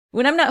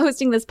When I'm not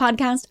hosting this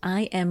podcast,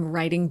 I am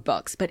writing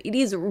books, but it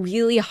is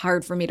really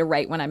hard for me to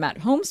write when I'm at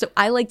home, so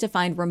I like to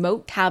find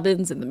remote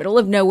cabins in the middle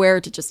of nowhere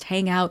to just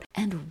hang out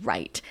and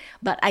write.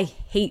 But I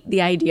hate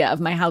the idea of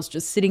my house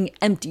just sitting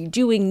empty,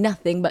 doing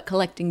nothing but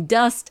collecting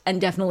dust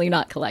and definitely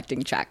not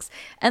collecting checks.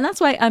 And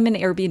that's why I'm an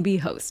Airbnb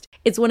host.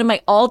 It's one of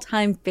my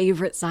all-time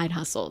favorite side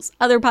hustles.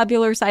 Other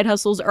popular side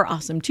hustles are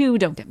awesome too,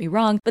 don't get me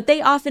wrong, but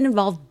they often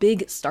involve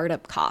big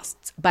startup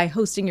costs. By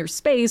hosting your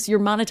space, you're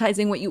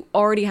monetizing what you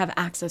already have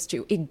access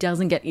to. It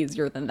doesn't get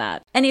easier than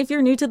that. And if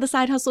you're new to the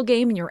side hustle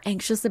game and you're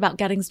anxious about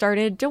getting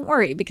started, don't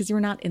worry, because you're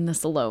not in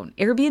this alone.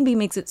 Airbnb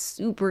makes it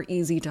super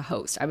easy to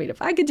host. I mean,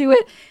 if I could do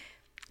it,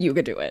 you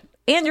could do it.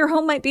 And your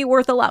home might be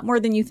worth a lot more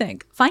than you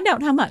think. Find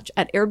out how much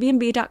at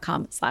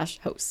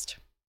airbnb.com/host.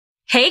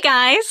 Hey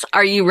guys,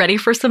 are you ready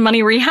for some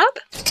money rehab?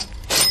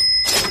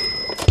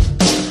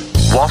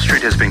 Wall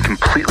Street has been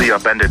completely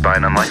upended by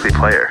an unlikely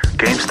player,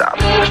 GameStop.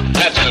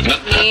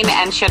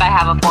 And should I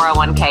have a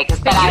 401k?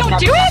 Because then you don't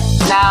do it?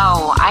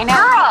 No, I know.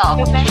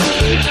 Girl!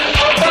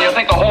 You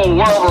think the whole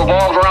world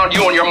revolves around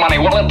you and your money?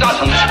 Well, it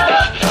doesn't.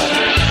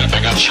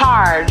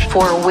 Charge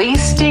for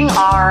wasting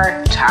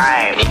our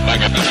time.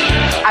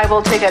 I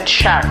will take a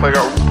check. Like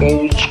a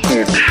old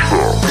school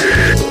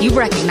check. You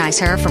recognize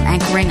her from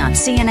anchoring on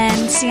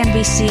CNN,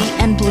 CNBC,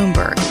 and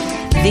Bloomberg.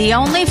 The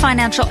only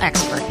financial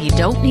expert you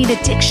don't need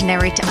a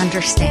dictionary to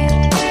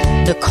understand.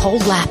 Nicole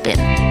Lapin.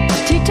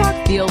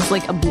 TikTok feels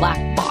like a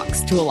black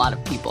box to a lot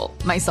of people,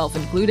 myself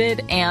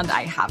included, and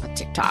I have a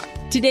TikTok.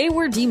 Today,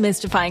 we're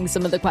demystifying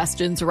some of the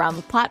questions around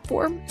the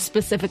platform,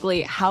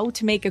 specifically how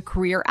to make a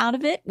career out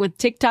of it with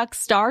TikTok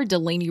star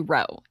Delaney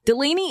Rowe.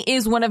 Delaney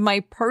is one of my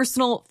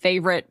personal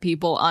favorite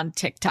people on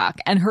TikTok,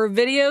 and her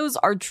videos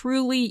are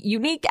truly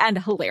unique and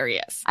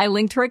hilarious. I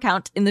linked her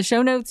account in the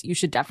show notes. You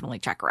should definitely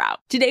check her out.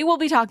 Today, we'll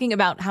be talking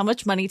about how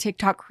much money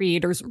TikTok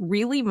creators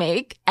really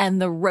make and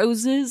the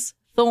roses,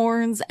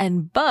 thorns,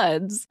 and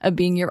buds of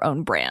being your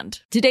own brand.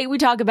 Today, we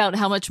talk about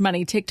how much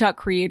money TikTok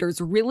creators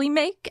really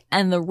make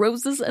and the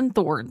roses and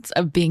thorns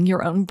of being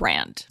your own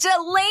brand.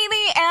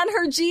 Delaney and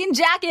her jean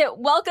jacket.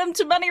 Welcome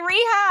to Money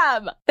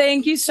Rehab.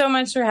 Thank you so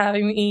much for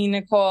having me,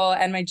 Nicole,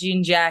 and my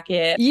jean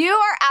jacket. You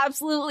are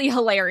absolutely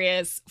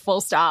hilarious, full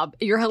stop.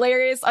 You're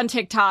hilarious on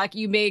TikTok.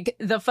 You make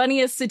the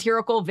funniest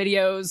satirical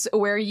videos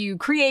where you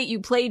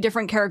play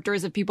different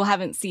characters if people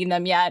haven't seen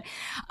them yet.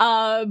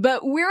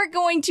 But we're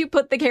going to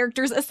put the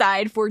characters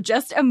aside for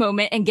just a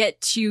moment and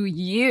get to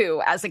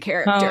you as a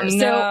character. Oh,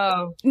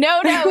 so no,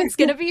 it's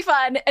going to be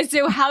fun.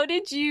 So how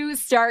did you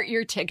start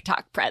your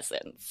TikTok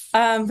presence?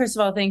 First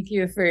of all, thank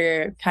you for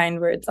your kind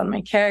words on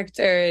my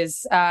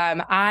characters.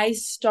 I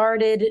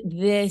started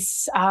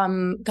this,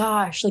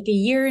 like a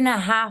year and a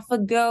half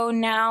ago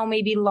now,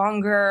 maybe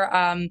longer.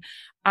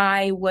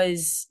 I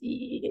was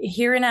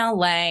here in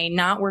LA,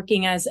 not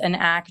working as an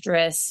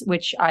actress,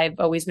 which I've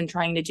always been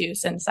trying to do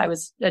since I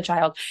was a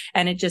child,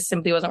 and it just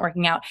simply wasn't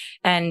working out.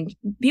 And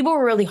people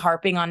were really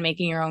harping on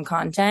making your own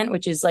content,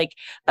 which is like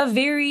a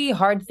very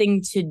hard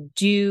thing to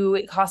do.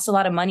 It costs a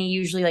lot of money,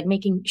 usually, like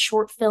making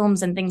short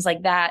films and things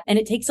like that. And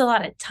it takes a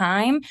lot of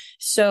time.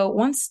 So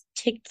once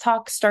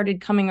TikTok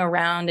started coming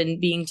around and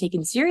being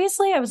taken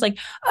seriously, I was like,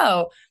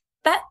 oh,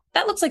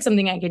 that looks like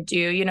something I could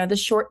do, the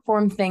short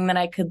form thing that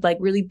I could like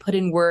really put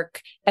in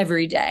work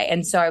every day.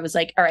 And so I was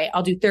like, all right,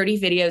 I'll do 30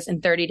 videos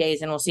in 30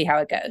 days and we'll see how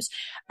it goes.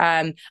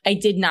 I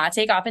did not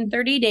take off in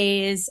 30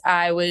 days.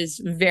 I was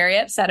very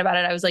upset about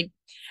it. I was like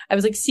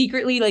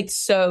secretly like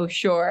so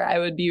sure I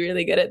would be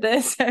really good at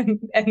this. And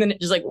then it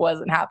just like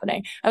wasn't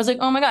happening. I was like,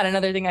 oh my God,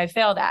 another thing I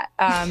failed at.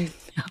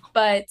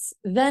 But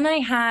then I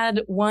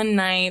had one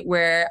night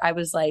where I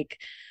was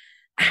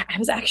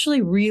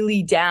actually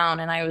really down,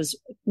 and I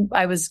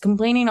was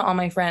complaining to all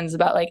my friends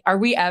about like, are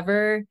we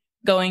ever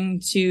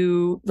going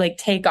to like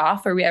take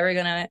off? Are we ever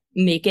going to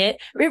make it?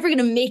 Are we ever going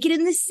to make it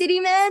in this city,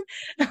 man?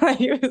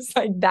 It was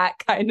like that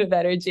kind of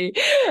energy.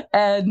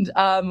 And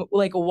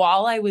like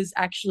while I was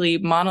actually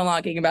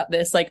monologuing about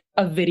this, like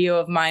a video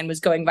of mine was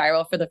going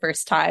viral for the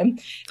first time.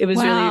 It was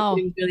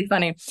really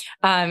funny.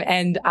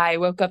 And I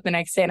woke up the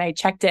next day and I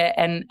checked it,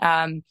 and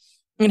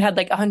it had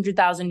like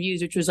 100,000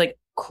 views, which was like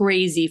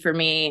crazy for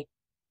me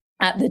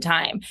at the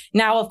time.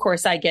 Now, of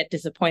course, I get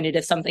disappointed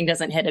if something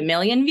doesn't hit 1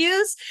 million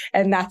views,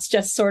 and that's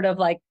just sort of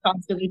like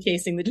constantly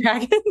chasing the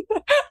dragon.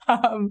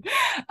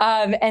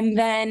 And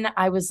then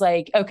I was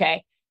like,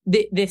 okay,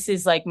 this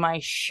is like my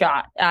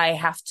shot. I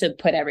have to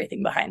put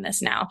everything behind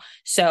this now.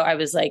 So I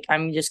was like,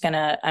 I'm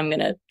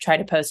gonna try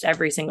to post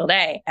every single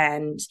day.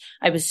 And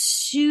I was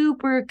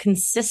super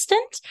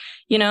consistent,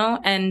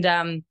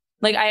 and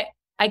like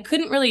I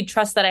couldn't really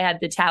trust that I had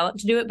the talent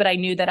to do it, but I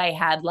knew that I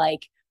had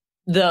like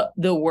the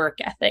work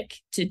ethic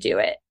to do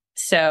it.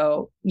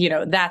 So,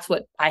 that's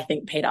what I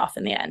think paid off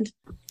in the end.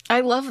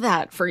 I love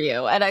that for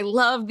you. And I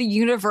love the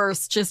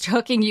universe just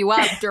hooking you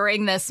up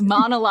during this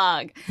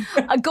monologue.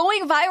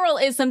 Going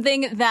viral is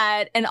something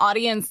that an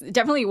audience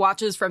definitely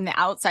watches from the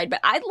outside,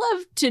 but I'd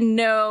love to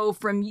know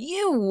from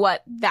you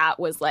what that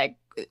was like.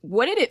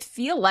 What did it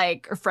feel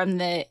like from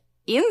the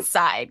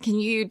inside. Can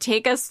you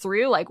take us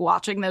through like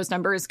watching those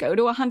numbers go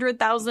to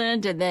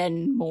 100,000 and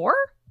then more?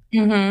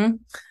 Mm-hmm.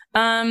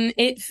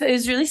 It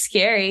is really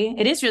scary.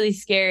 It is really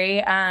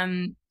scary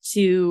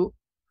to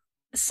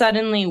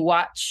suddenly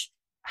watch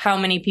how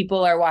many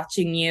people are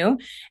watching you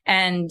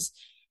and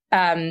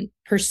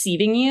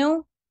perceiving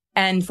you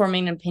and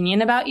forming an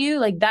opinion about you.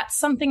 Like, that's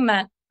something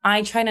that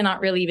I try to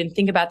not really even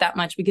think about that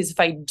much, because if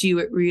I do,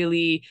 it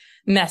really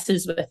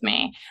messes with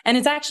me. And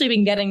it's actually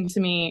been getting to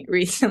me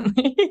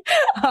recently.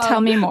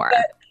 Tell me more.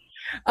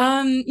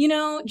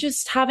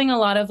 Just having a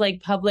lot of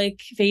like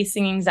public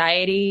facing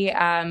anxiety.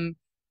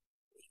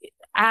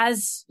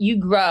 As you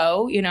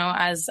grow,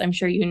 as I'm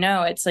sure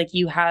it's like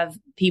you have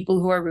people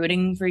who are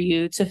rooting for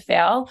you to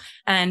fail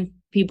and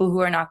people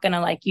who are not going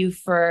to like you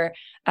for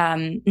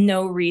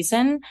no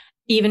reason,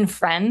 even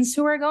friends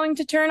who are going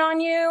to turn on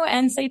you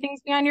and say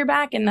things behind your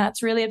back. And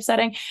that's really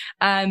upsetting.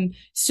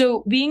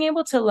 So being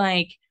able to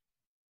like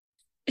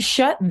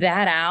shut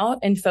that out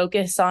and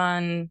focus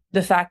on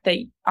the fact that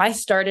I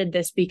started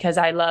this because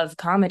I love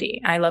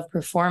comedy. I love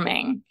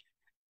performing.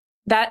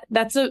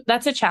 That's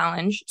a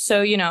challenge.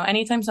 So,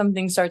 anytime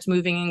something starts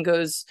moving and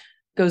goes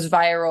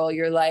viral,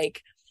 you're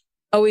like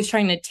always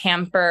trying to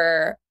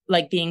tamper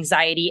like the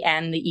anxiety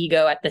and the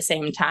ego at the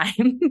same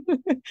time.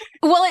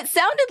 Well, it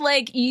sounded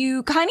like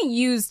you kind of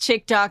used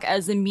TikTok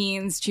as a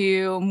means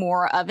to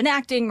more of an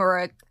acting or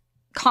a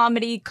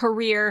comedy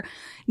career.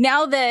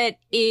 Now that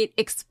it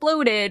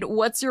exploded,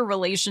 what's your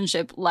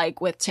relationship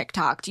like with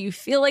TikTok? Do you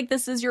feel like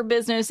this is your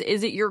business?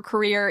 Is it your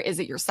career? Is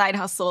it your side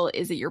hustle?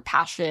 Is it your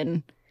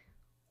passion?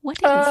 What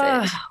is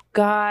it?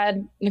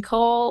 God,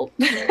 Nicole.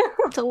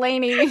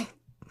 Delaney.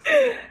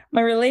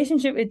 My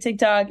relationship with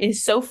TikTok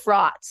is so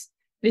fraught.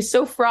 It is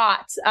so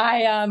fraught.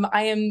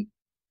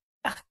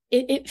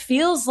 It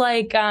feels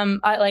like,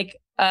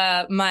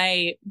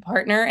 my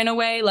partner in a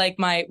way, like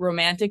my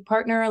romantic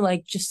partner,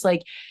 like just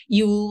like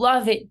you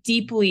love it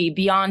deeply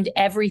beyond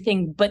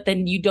everything, but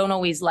then you don't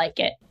always like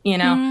it,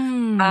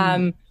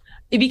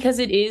 because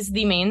it is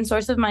the main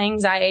source of my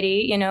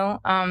anxiety.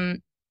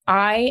 I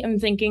am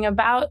thinking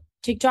about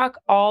TikTok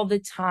all the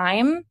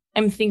time.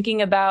 I'm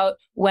thinking about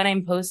when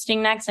I'm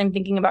posting next. I'm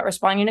thinking about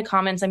responding to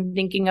comments. I'm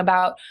thinking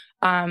about,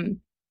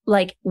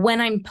 like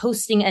when I'm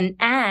posting an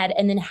ad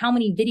and then how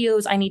many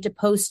videos I need to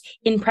post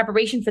in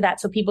preparation for that.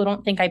 So people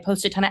don't think I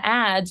post a ton of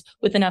ads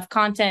with enough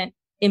content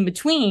in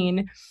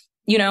between,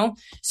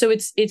 so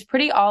it's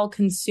pretty all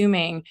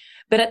consuming,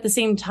 but at the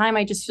same time,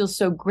 I just feel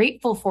so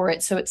grateful for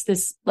it. So it's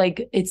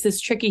this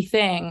tricky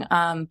thing.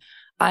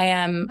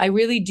 I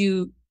really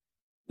do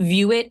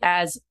view it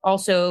as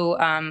also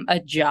a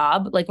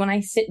job. Like when I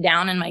sit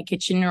down in my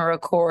kitchen or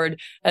record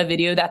a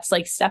video, that's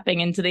like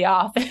stepping into the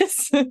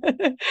office.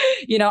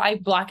 I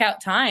block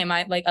out time.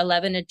 I like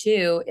 11 to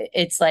 2.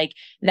 It's like,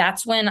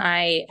 that's when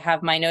I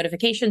have my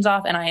notifications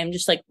off and I am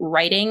just like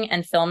writing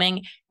and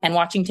filming and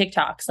watching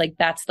TikToks. Like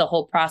that's the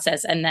whole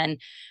process. And then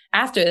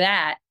after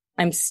that,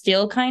 I'm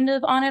still kind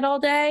of on it all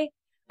day.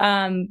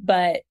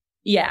 But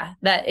yeah,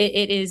 that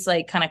it is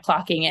like kind of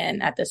clocking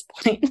in at this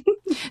point.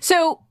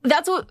 So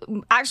that's what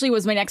actually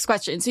was my next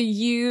question. So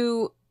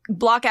you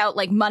block out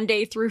like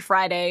Monday through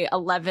Friday,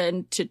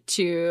 11 to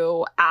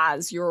 2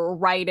 as your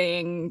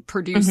writing,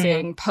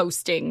 producing,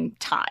 posting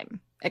time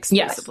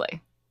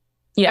exclusively.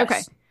 Yes.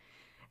 Okay.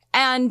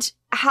 And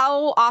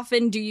how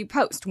often do you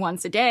post?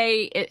 Once a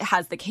day?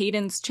 Has the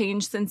cadence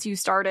changed since you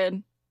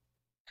started?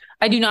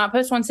 I do not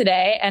post once a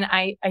day. And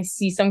I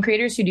see some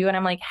creators who do, and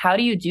I'm like, how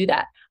do you do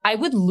that? I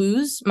would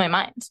lose my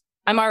mind.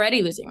 I'm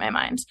already losing my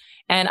mind.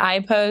 And I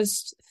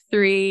post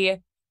 3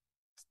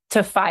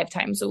 to 5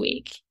 times a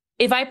week.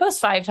 If I post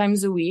 5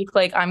 times a week,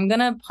 like I'm going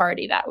to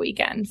party that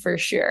weekend for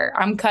sure.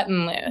 I'm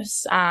cutting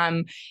loose.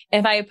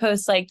 If I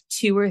post like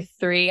 2 or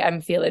 3,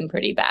 I'm feeling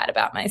pretty bad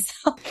about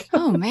myself.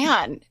 Oh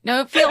man,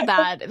 no, feel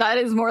bad. That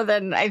is more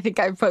than I think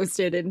I've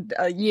posted in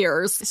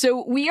years.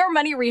 So We Are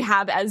Money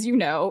Rehab, as you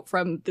know,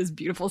 from this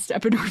beautiful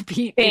Step and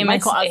Repeat in my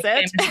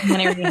closet.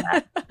 Money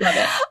Rehab. Love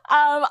it.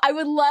 I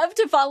would love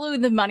to follow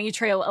the money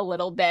trail a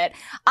little bit.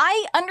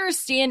 I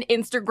understand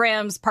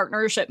Instagram's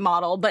partnership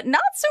model, but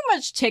not so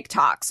much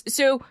TikTok's.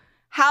 So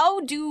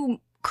how do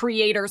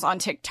creators on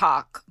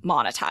TikTok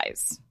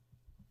monetize?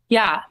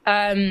 Yeah.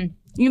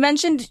 You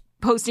mentioned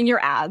posting your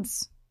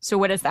ads. So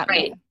what does that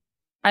mean?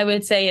 I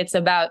would say it's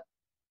about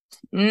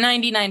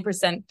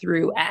 99%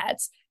 through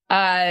ads.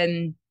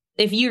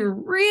 If you're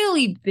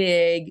really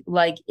big,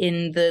 like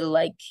in the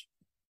like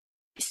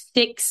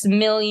 6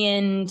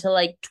 million to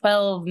like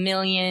 12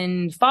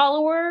 million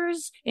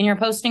followers and you're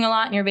posting a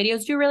lot and your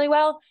videos do really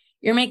well,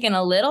 you're making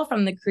a little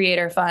from the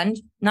creator fund,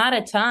 not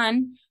a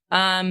ton.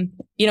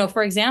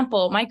 For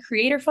example, my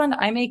creator fund,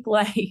 I make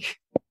like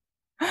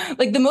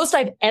the most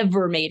I've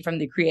ever made from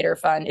the creator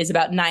fund is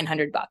about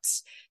 $900.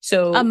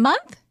 So a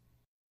month?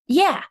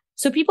 Yeah.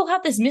 So people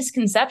have this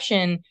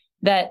misconception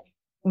that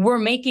we're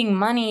making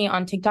money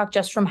on TikTok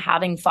just from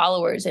having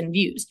followers and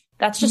views.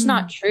 That's just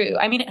not true.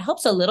 I mean, it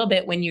helps a little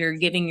bit when you're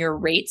giving your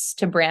rates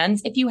to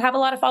brands if you have a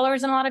lot of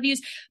followers and a lot of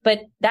views, but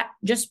that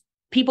just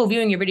people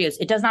viewing your videos,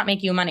 it does not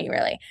make you money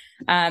really.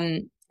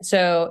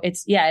 So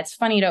it's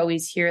funny to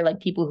always hear like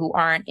people who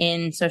aren't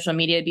in social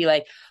media be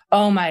like,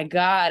 oh my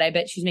God, I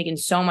bet she's making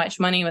so much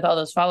money with all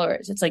those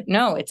followers. It's like,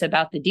 no, it's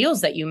about the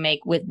deals that you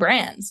make with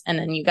brands. And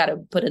then you got to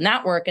put in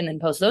that work and then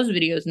post those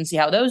videos and see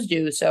how those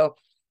do. So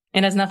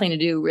it has nothing to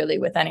do really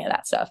with any of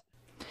that stuff.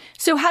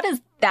 So how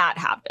does that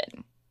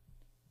happen?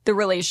 The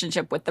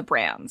relationship with the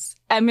brands?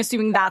 I'm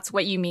assuming that's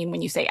what you mean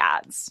when you say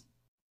ads.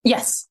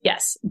 Yes.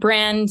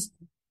 Brand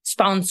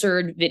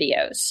sponsored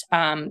videos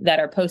that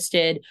are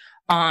posted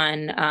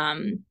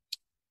on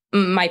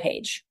my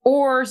page,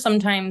 or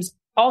sometimes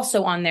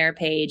also on their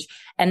page,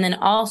 and then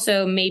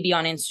also maybe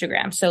on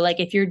Instagram. So like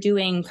if you're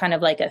doing kind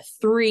of like a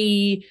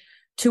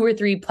 2 or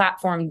 3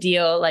 platform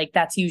deal, like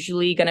that's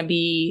usually going to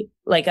be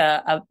like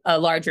a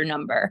larger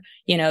number,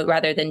 you know,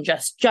 rather than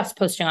just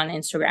posting on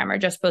Instagram or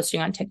just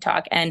posting on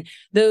TikTok. And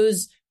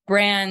those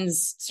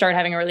brands start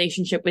having a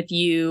relationship with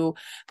you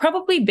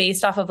probably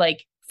based off of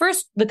like,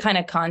 first, the kind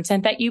of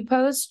content that you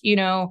post, you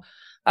know.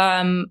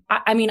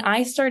 I mean,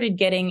 I started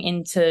getting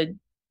into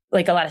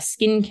like a lot of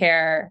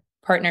skincare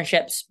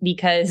partnerships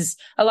because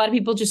a lot of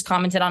people just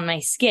commented on my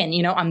skin.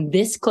 You know, I'm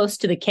this close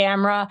to the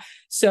camera.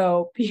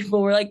 So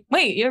people were like,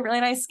 wait, you have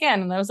really nice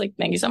skin. And I was like,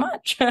 thank you so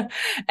much.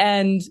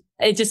 And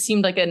it just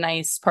seemed like a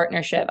nice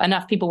partnership.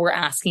 Enough people were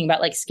asking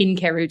about like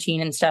skincare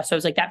routine and stuff. So I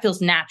was like, that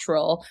feels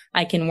natural.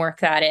 I can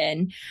work that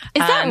in.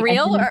 Is that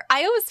real? Or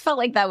I always felt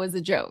like that was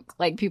a joke.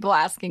 Like people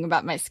asking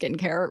about my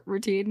skincare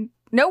routine.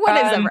 No one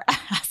has ever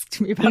asked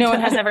me about that. No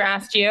one has ever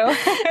asked you.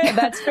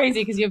 That's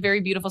crazy because you have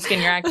very beautiful skin.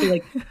 You're actually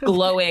like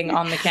glowing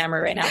on the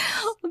camera right now.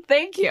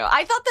 Thank you.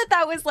 I thought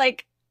that was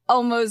like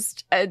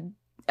almost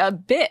a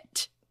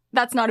bit.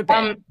 That's not a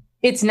bit.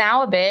 It's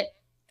now a bit.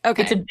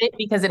 Okay. It's a bit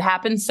because it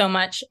happens so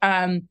much.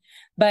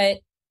 But,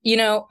 you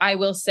know, I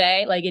will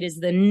say like it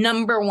is the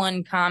number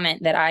one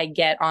comment that I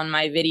get on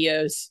my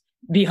videos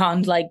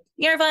beyond like,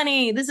 you're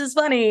funny. This is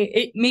funny.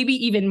 It maybe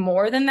even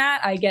more than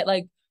that. I get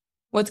like,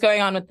 what's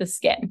going on with the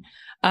skin?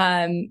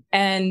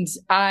 And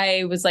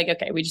I was like,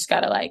 okay, we just got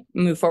to like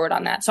move forward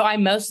on that. So I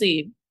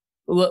mostly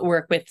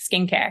work with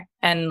skincare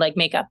and like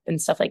makeup and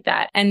stuff like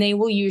that. And they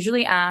will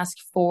usually ask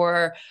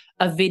for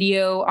a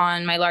video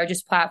on my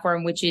largest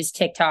platform, which is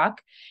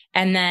TikTok.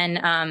 And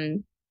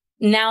then,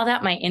 now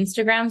that my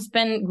Instagram's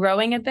been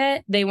growing a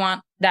bit, they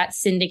want that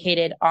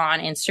syndicated on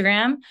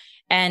Instagram.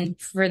 And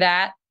for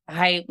that,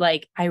 I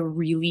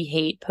really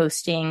hate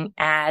posting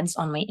ads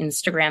on my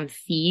Instagram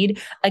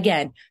feed.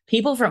 Again,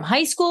 people from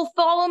high school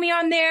follow me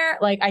on there.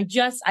 Like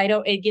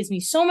it gives me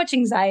so much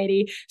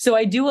anxiety. So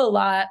I do a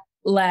lot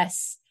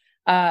less,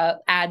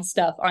 ad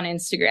stuff on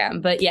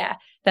Instagram. But yeah,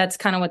 that's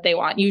kind of what they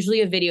want.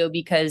 Usually a video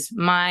because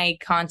my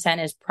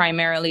content is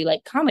primarily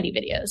like comedy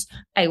videos.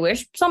 I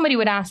wish somebody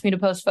would ask me to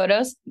post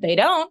photos. They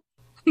don't.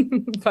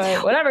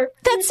 But whatever.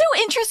 That's so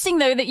interesting,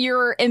 though, that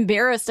you're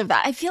embarrassed of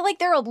that. I feel like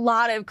there are a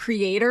lot of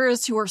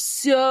creators who are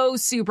so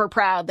super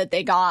proud that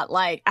they got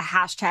like a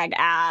hashtag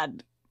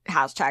ad,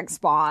 hashtag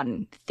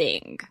spawn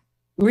thing.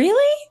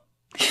 Really?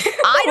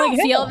 I don't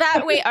feel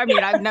that way. I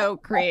mean, I'm no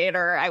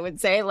creator, I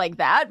would say, like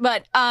that.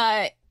 But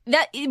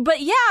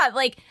yeah,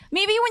 like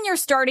maybe when you're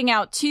starting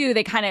out, too,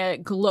 they kind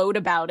of gloat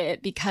about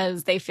it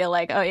because they feel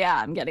like, oh, yeah,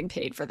 I'm getting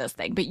paid for this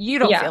thing. But you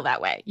don't feel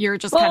that way. You're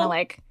just kind of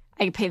like,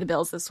 I pay the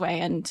bills this way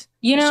and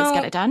let's just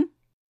get it done.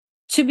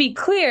 To be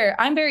clear,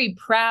 I'm very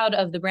proud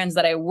of the brands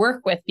that I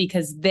work with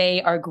because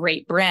they are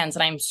great brands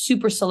and I'm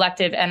super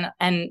selective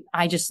and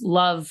I just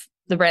love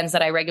the brands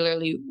that I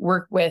regularly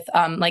work with.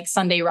 Like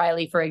Sunday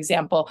Riley, for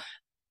example,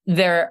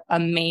 they're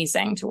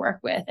amazing to work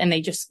with and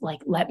they just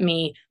like let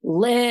me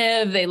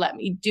live. They let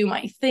me do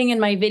my thing in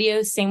my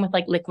videos. Same with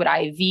like Liquid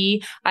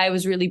IV. I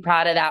was really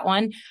proud of that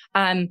one.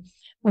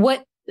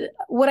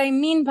 What I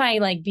mean by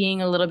like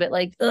being a little bit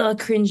like,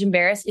 cringe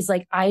embarrassed is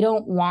like, I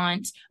don't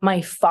want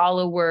my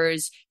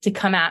followers to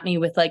come at me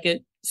with like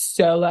a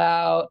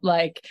sellout,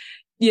 like,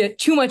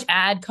 too much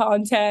ad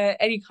content,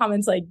 any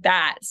comments like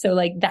that. So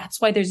like, that's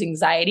why there's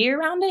anxiety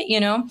around it, you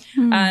know,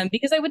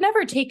 because I would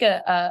never take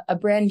a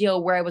brand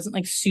deal where I wasn't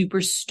like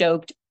super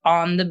stoked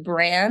on the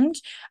brand.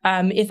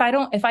 If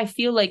I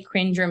feel like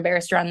cringe or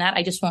embarrassed around that,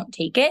 I just won't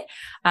take it.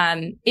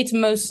 It's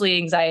mostly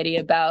anxiety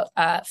about,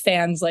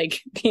 fans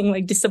like being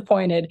like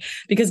disappointed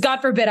because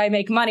God forbid I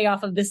make money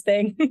off of this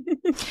thing.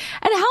 And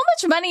how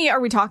much money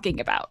are we talking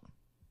about?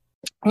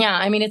 Yeah.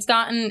 I mean, it's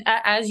gotten,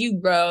 as you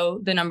grow,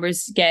 the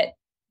numbers get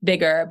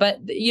bigger, but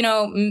you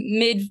know,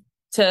 mid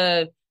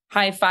to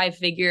high 5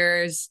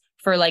 figures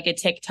for like a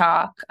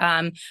TikTok.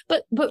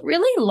 But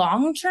really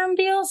long-term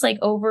deals, like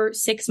over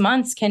 6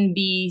 months can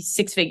be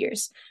 6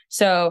 figures.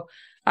 So,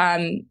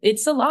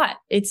 it's a lot.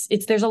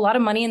 There's a lot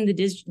of money in the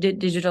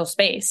digital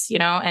space, you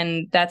know,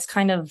 and that's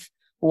kind of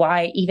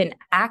why even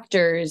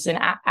actors and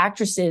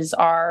actresses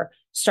are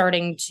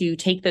starting to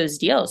take those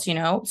deals. You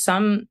know,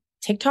 some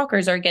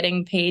TikTokers are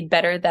getting paid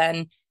better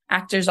than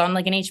actors on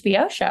like an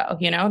HBO show.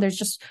 You know, there's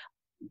just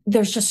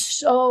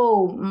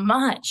so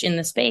much in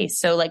the space.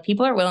 So like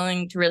people are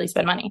willing to really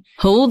spend money.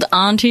 Hold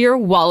on to your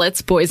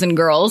wallets, boys and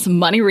girls.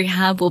 Money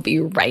Rehab will be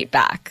right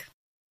back.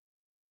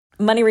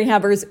 Money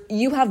rehabbers,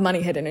 you have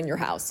money hidden in your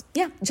house.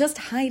 Yeah, just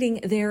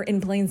hiding there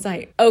in plain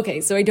sight. Okay,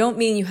 so I don't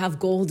mean you have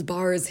gold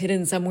bars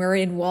hidden somewhere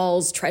in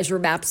walls, treasure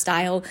map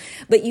style,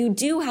 but you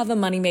do have a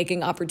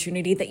money-making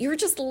opportunity that you're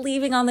just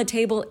leaving on the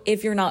table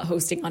if you're not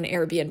hosting on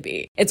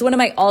Airbnb. It's one of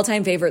my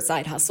all-time favorite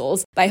side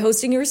hustles. By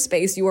hosting your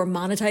space, you are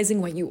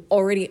monetizing what you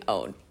already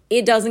own.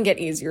 It doesn't get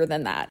easier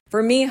than that.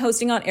 For me,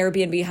 hosting on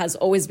Airbnb has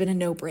always been a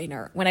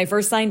no-brainer. When I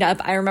first signed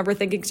up, I remember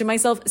thinking to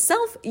myself,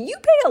 Self, you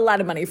pay a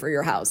lot of money for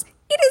your house.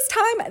 It is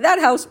time that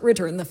house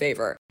returned the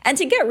favor. And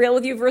to get real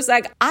with you for a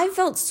sec, I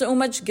felt so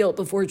much guilt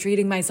before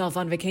treating myself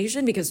on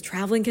vacation because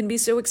traveling can be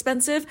so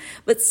expensive.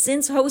 But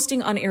since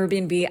hosting on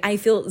Airbnb, I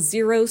feel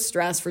zero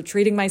stress for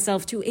treating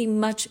myself to a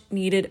much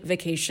needed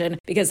vacation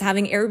because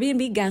having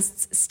Airbnb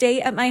guests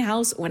stay at my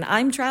house when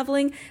I'm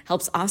traveling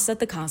helps offset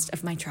the cost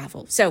of my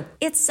travel. So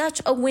it's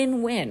such a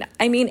win-win.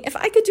 I mean, if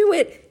I could do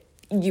it,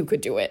 you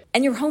could do it.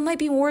 And your home might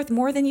be worth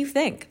more than you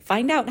think.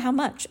 Find out how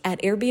much at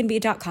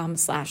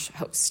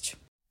airbnb.com/host.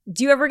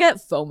 Do you ever get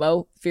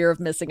FOMO, fear of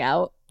missing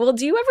out? Well,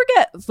 do you ever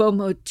get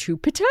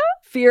FOMO-tupita,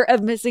 fear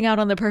of missing out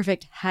on the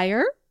perfect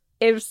hire?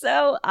 If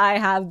so, I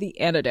have the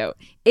antidote.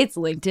 It's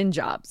LinkedIn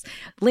Jobs.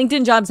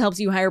 LinkedIn Jobs helps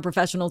you hire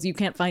professionals you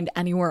can't find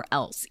anywhere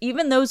else,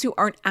 even those who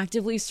aren't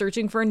actively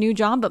searching for a new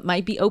job but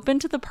might be open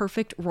to the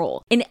perfect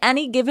role. In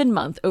any given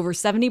month, over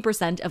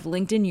 70% of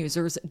LinkedIn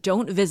users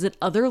don't visit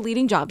other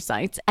leading job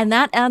sites, and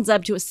that adds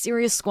up to a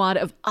serious squad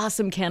of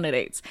awesome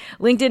candidates.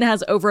 LinkedIn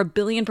has over 1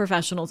 billion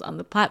professionals on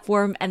the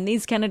platform, and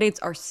these candidates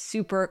are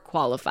super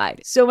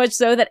qualified. So much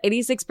so that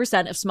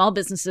 86% of small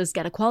businesses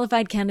get a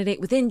qualified candidate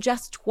within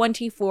just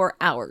 24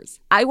 hours.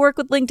 I work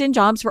with LinkedIn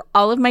Jobs for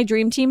all of my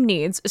dream team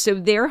needs, so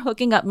they're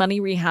hooking up money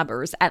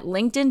rehabbers at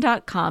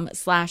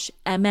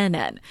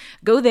linkedin.com/MNN.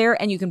 Go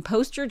there and you can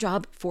post your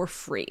job for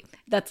free.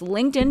 That's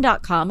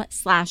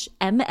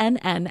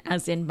linkedin.com/MNN,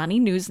 as in Money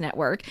News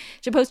Network,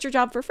 to post your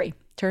job for free.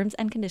 Terms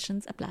and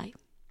conditions apply.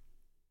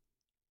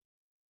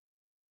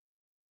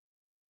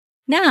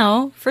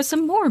 Now for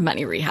some more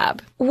money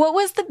rehab. What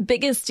was the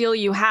biggest deal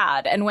you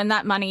had? And when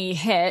that money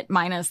hit,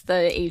 minus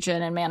the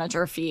agent and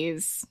manager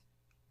fees,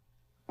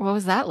 what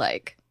was that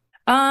like?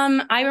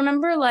 I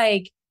remember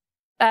I'm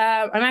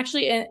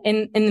actually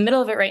in the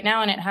middle of it right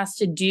now, and it has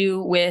to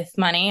do with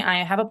money.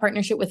 I have a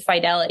partnership with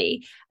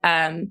Fidelity,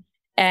 and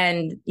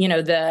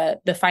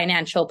the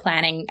financial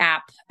planning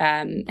app,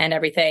 and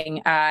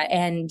everything.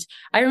 And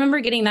I remember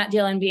getting that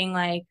deal and being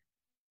like,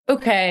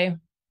 okay,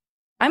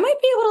 I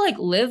might be able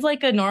to live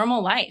like a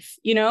normal life.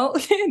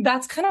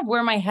 That's kind of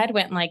where my head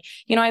went.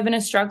 I've been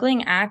a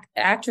struggling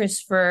actress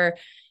for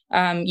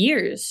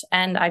years.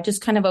 And I've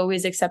just kind of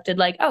always accepted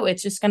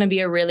it's just going to be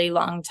a really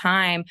long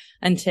time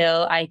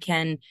until I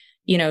can,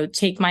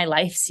 take my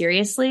life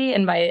seriously.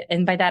 And by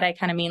that, I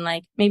kind of mean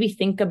maybe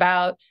think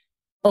about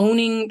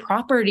owning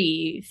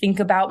property, think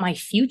about my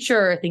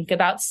future, think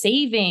about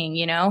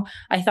saving,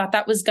 I thought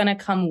that was going to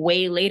come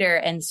way later.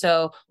 And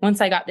so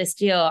once I got this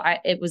deal,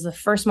 it was the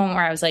first moment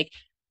where I was like,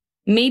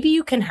 maybe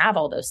you can have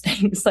all those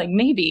things,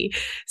 maybe.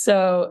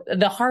 So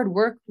the hard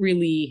work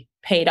really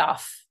paid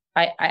off.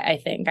 I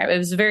think it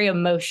was very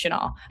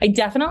emotional. I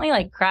definitely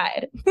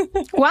cried.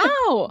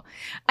 Wow.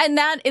 And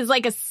that is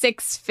like a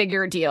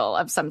 6-figure deal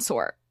of some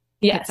sort.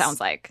 Yes. It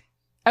sounds like.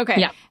 Okay.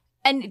 Yeah.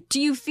 And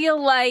do you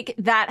feel like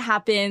that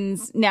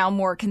happens now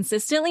more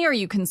consistently? Or are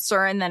you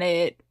concerned that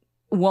it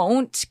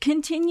won't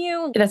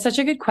continue? That's such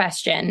a good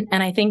question.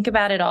 And I think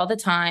about it all the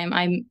time.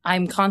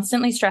 I'm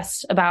constantly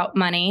stressed about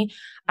money.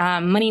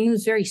 Money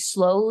moves very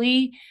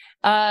slowly.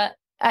 I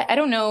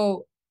don't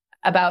know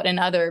about in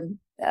other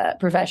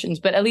professions,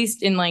 but at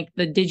least in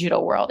the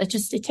digital world, it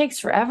takes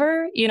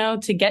forever,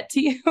 to get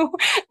to you.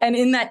 And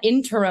in that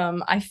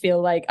interim, I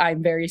feel like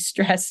I'm very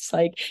stressed.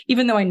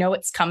 Even though I know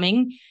it's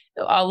coming,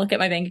 I'll look at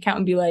my bank account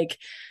and be like,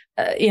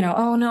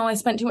 oh no, I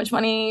spent too much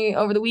money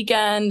over the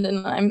weekend,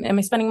 and am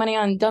I spending money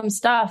on dumb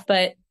stuff?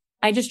 But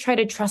I just try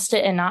to trust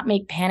it and not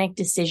make panic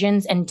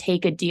decisions and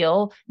take a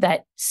deal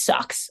that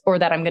sucks, or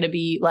that I'm going to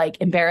be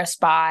embarrassed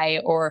by,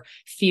 or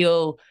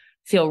feel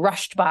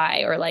rushed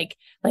by, or like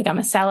I'm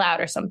a sellout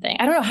or something.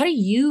 I don't know. How do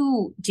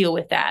you deal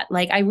with that?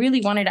 I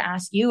really wanted to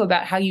ask you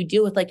about how you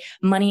deal with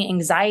money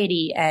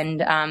anxiety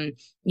and,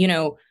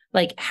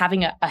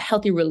 having a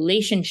healthy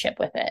relationship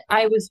with it.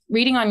 I was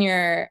reading on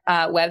your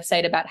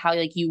website about how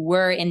you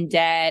were in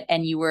debt,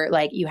 and you were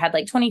you had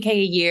 $20K a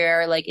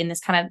year, in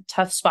this kind of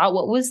tough spot.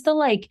 What was the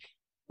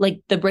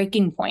the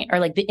breaking point, or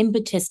the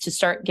impetus to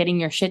start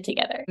getting your shit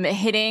together?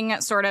 Hitting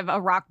sort of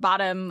a rock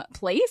bottom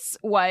place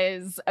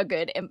was a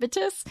good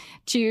impetus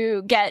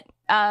to get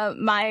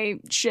my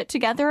shit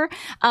together.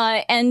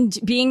 And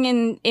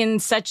being in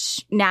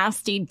such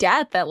nasty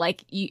debt that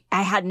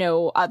I had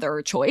no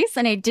other choice,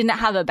 and I didn't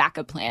have a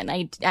backup plan.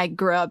 I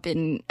grew up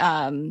in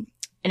an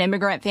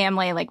immigrant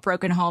family,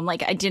 broken home. I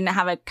didn't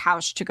have a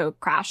couch to go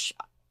crash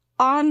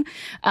on.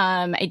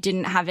 I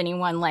didn't have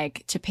anyone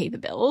to pay the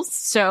bills.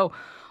 So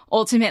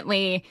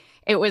ultimately,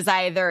 it was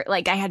either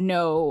I had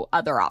no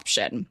other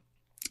option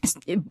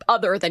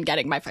other than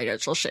getting my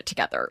financial shit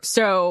together.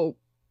 So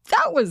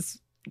that was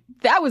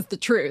that was the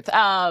truth.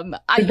 The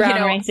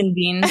brown rice and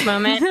beans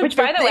moment, which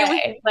by the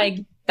way,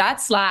 like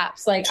that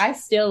slaps. Like I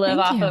still live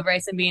off of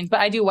rice and beans,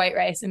 but I do white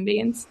rice and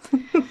beans.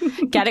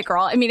 Get it,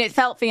 girl. I mean, it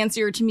felt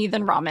fancier to me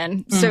than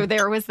ramen. So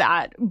there was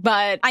that.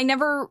 But I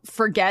never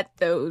forget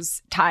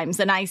those times.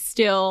 And I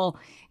still,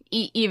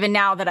 even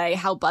now that I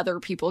help other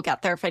people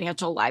get their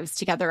financial lives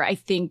together, I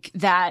think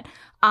that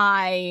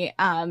I,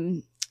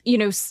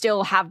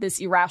 still have this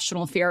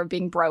irrational fear of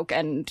being broke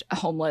and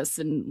homeless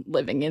and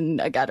living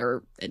in a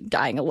gutter and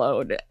dying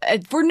alone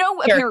for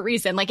no apparent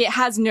reason. Like it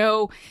has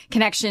no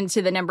connection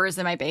to the numbers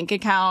in my bank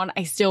account.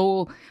 I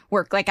still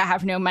work like I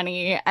have no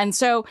money. And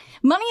so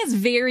money is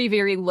very,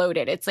 very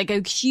loaded. It's like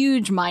a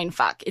huge mind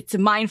fuck. It's a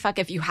mind fuck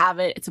if you have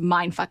it. It's a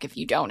mind fuck if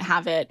you don't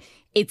have it.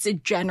 It's a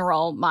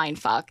general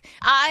mindfuck.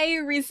 I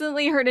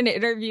recently heard an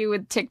interview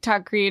with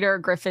TikTok creator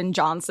Griffin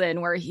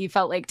Johnson where he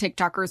felt like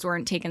TikTokers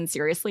weren't taken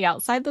seriously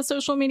outside the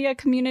social media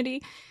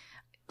community.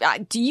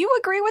 Do you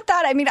agree with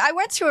that? I mean, I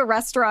went to a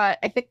restaurant,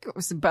 I think it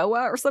was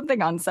Boa or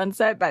something on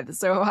Sunset by the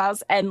Soho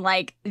House, and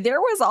like there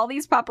was all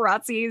these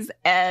paparazzis,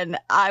 and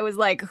I was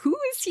like, who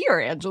is here?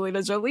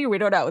 Angelina Jolie? We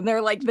don't know. And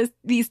they're like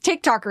these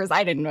TikTokers.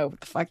 I didn't know what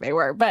the fuck they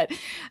were, but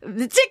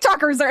the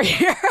TikTokers are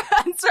here.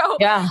 And so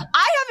I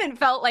haven't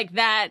felt like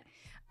that.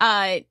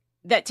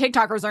 That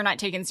TikTokers are not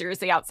taken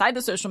seriously outside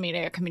the social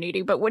media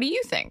community. But what do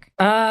you think?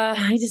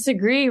 I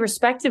disagree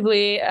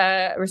respectfully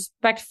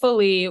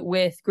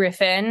with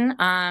Griffin.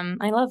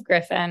 I love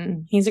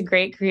Griffin. He's a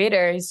great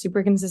creator. He's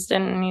super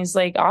consistent and he's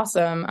like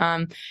awesome.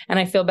 And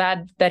I feel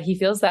bad that he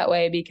feels that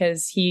way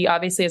because he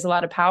obviously has a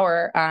lot of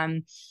power.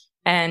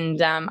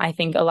 And I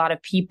think a lot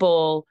of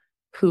people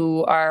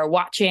who are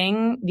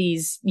watching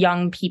these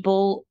young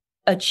people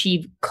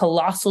achieve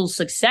colossal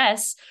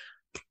success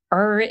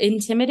are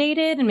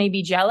intimidated and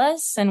maybe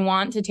jealous and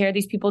want to tear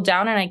these people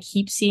down. And I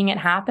keep seeing it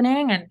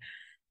happening. And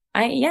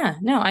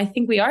I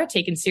think we are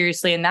taken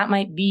seriously. And that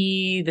might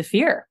be the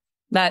fear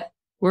that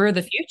we're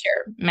the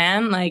future,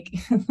 man. Like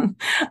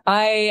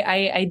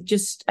I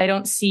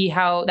don't see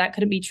how that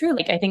couldn't be true.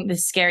 Like, I think the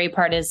scary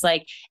part is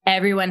like,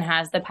 everyone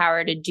has the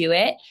power to do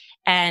it.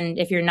 And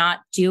if you're not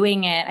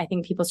doing it, I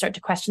think people start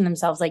to question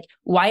themselves, like,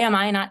 why am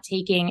I not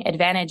taking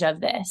advantage of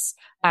this?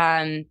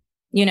 And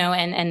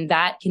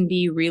that can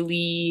be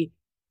really,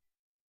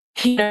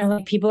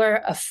 like people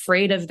are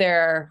afraid of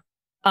their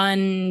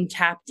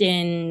untapped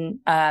in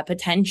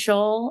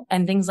potential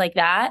and things like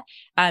that.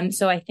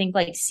 So I think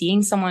like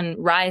seeing someone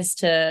rise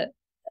to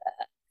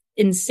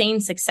insane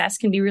success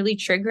can be really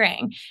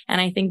triggering. And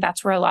I think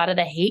that's where a lot of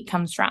the hate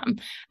comes from.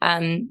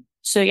 I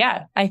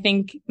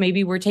think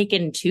maybe we're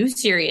taken too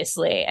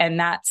seriously, and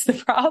that's the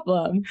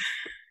problem.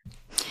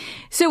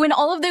 So in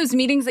all of those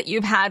meetings that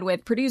you've had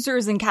with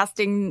producers and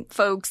casting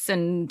folks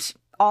and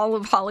all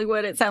of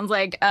Hollywood, it sounds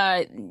like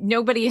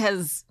nobody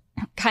has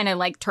kind of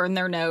like turned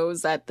their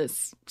nose at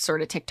this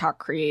sort of TikTok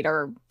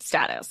creator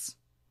status.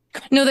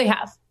 No, they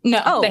have. They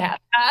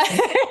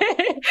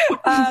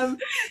have.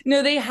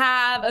 No, they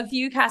have a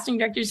few casting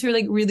directors who are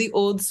like really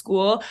old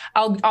school.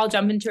 I'll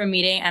jump into a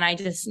meeting and I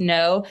just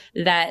know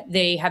that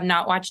they have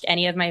not watched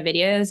any of my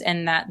videos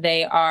and that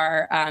they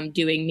are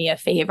doing me a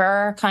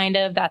favor, kind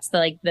of. That's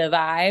the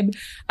vibe.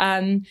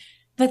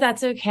 But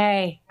that's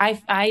okay.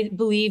 I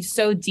believe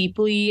so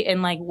deeply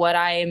in like what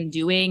I am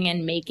doing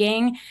and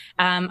making.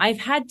 I've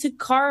had to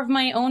carve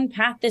my own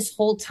path this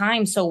whole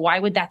time. So why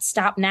would that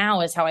stop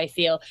now is how I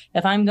feel.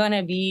 If I'm going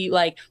to be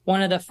like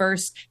one of the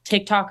first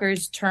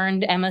TikTokers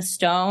turned Emma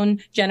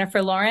Stone,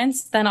 Jennifer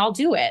Lawrence, then I'll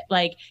do it.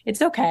 Like,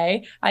 it's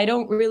okay. I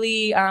don't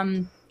really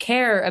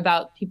care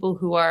about people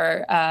who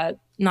are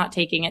not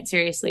taking it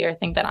seriously or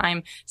think that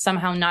I'm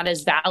somehow not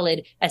as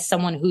valid as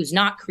someone who's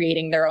not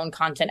creating their own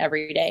content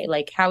every day.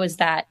 Like, how is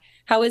that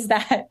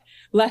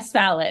less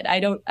valid? I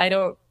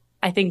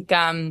think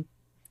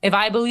if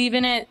I believe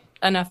in it,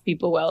 enough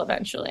people will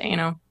eventually,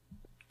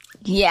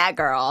 Yeah,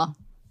 girl.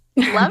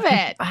 Love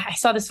it. I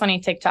saw this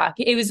funny TikTok.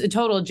 It was a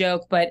total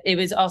joke, but it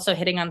was also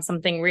hitting on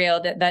something real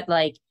that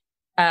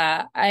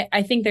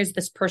I think there's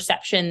this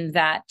perception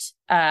that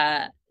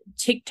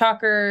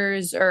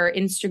TikTokers or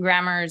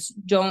Instagrammers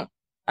don't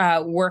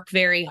work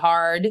very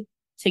hard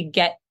to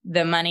get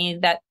the money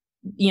that,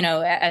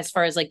 as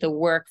far as like the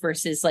work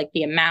versus like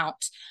the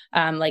amount,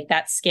 like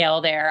that scale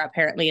there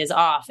apparently is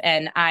off.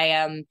 And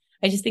I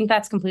just think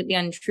that's completely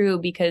untrue,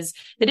 because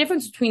the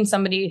difference between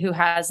somebody who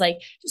has like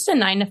just a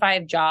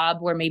 9-to-5 job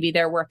where maybe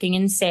they're working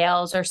in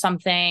sales or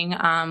something,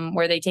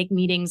 where they take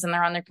meetings and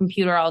they're on their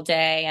computer all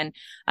day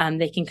and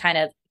they can kind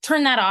of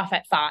turn that off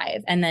at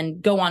 5 and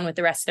then go on with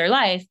the rest of their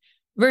life,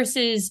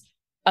 versus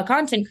a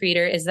content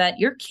creator is that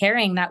you're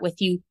carrying that with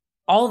you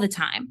all the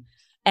time.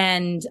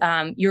 And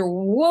you're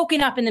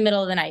woken up in the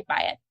middle of the night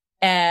by it.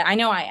 I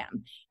know I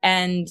am.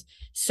 And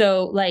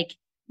so like,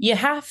 you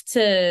have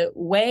to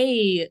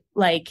weigh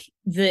like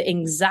the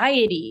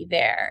anxiety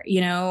there,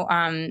 you're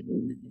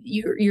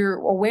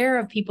aware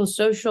of people's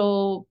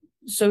social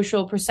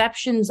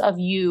perceptions of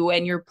you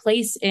and your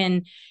place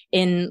in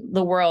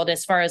the world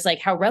as far as like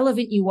how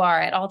relevant you are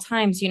at all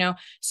times,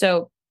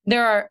 so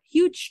there are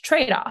huge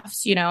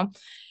trade-offs,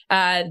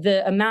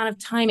 the amount of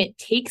time it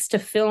takes to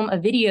film a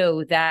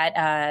video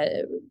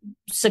that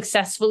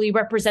successfully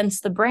represents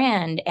the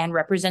brand and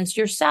represents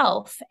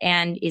yourself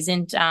and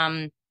isn't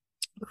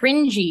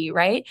cringy,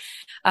 right?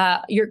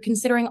 You're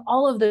considering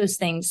all of those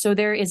things. So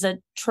there is a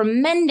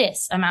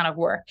tremendous amount of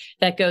work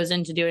that goes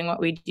into doing what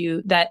we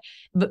do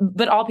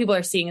but all people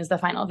are seeing is the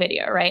final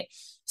video, right?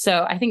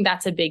 So I think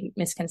that's a big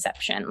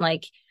misconception.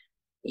 Like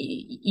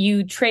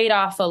you trade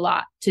off a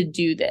lot to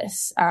do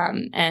this.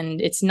 And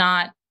it's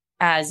not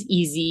as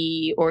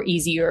easy or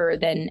easier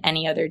than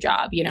any other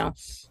job,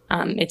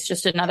 it's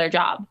just another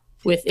job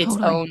with its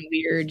own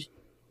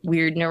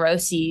weird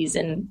neuroses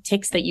and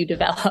tics that you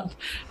develop.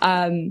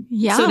 So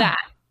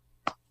that.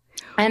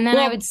 And then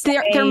I would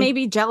say they're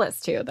maybe jealous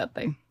too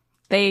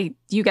that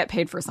you get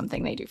paid for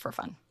something they do for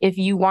fun. If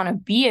you want to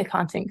be a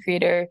content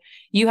creator,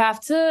 you have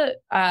to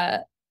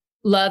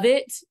love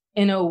it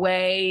in a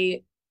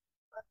way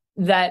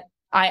that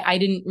I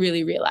didn't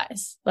really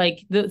realize.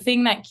 Like the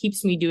thing that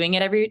keeps me doing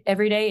it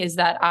every day is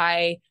that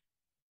I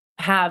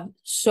have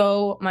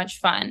so much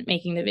fun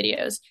making the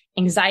videos.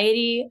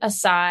 Anxiety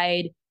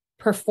aside,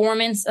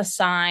 performance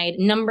aside,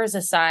 numbers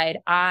aside,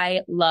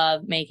 I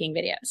love making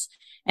videos.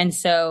 And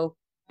so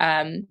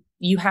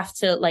you have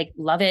to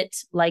love it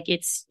like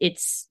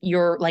it's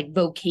your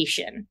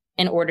vocation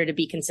in order to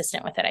be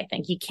consistent with it. I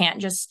think you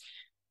can't just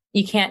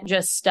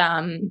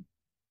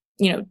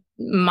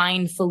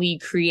mindfully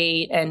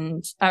create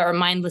or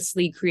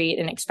mindlessly create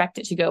and expect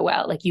it to go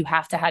well. Like you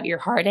have to have your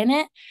heart in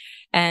it,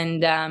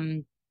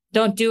 and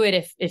don't do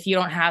it if you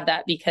don't have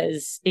that,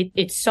 because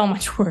it's so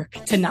much work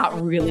to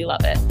not really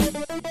love it.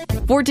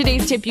 For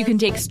today's tip you can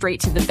take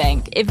straight to the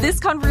bank. If this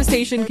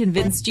conversation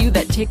convinced you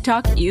that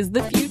TikTok is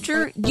the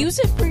future, use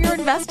it for your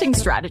investing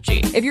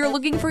strategy. If you're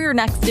looking for your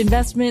next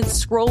investment,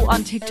 scroll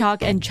on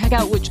TikTok and check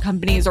out which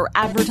companies are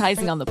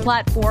advertising on the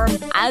platform.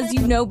 As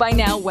you know by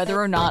now, whether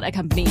or not a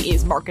company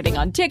is marketing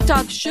on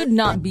TikTok should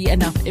not be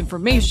enough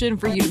information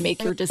for you to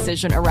make your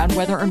decision around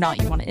whether or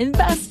not you want to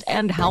invest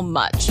and how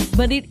much.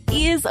 But it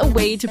is a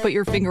way to put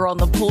your finger on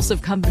the pulse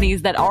of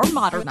companies that are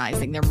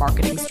modernizing their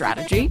marketing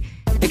strategy,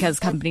 because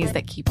companies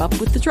that keep up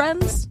with the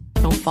trends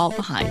don't fall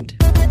behind.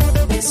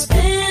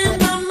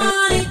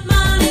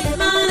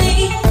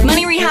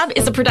 Money Rehab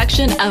is a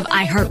production of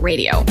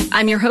iHeartRadio.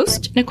 I'm your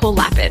host, Nicole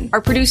Lappin. Our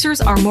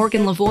producers are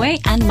Morgan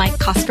Lavoie and Mike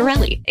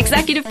Coscarelli.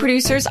 Executive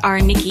producers are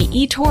Nikki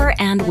Etor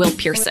and Will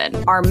Pearson.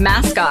 Our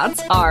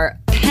mascots are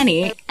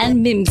Penny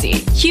and Mimsy.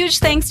 Huge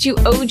thanks to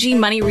OG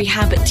Money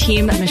Rehab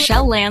team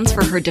Michelle Lands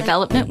for her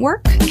development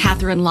work,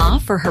 Catherine Law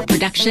for her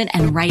production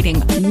and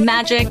writing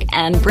magic,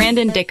 and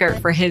Brandon Dicker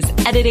for his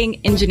editing,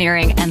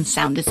 engineering, and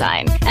sound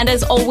design. And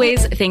as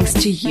always, thanks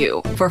to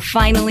you for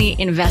finally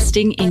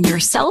investing in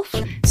yourself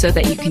so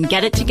that you can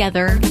get it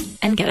together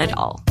and get it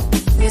all.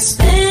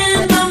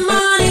 Spend my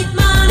money,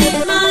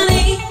 money, money.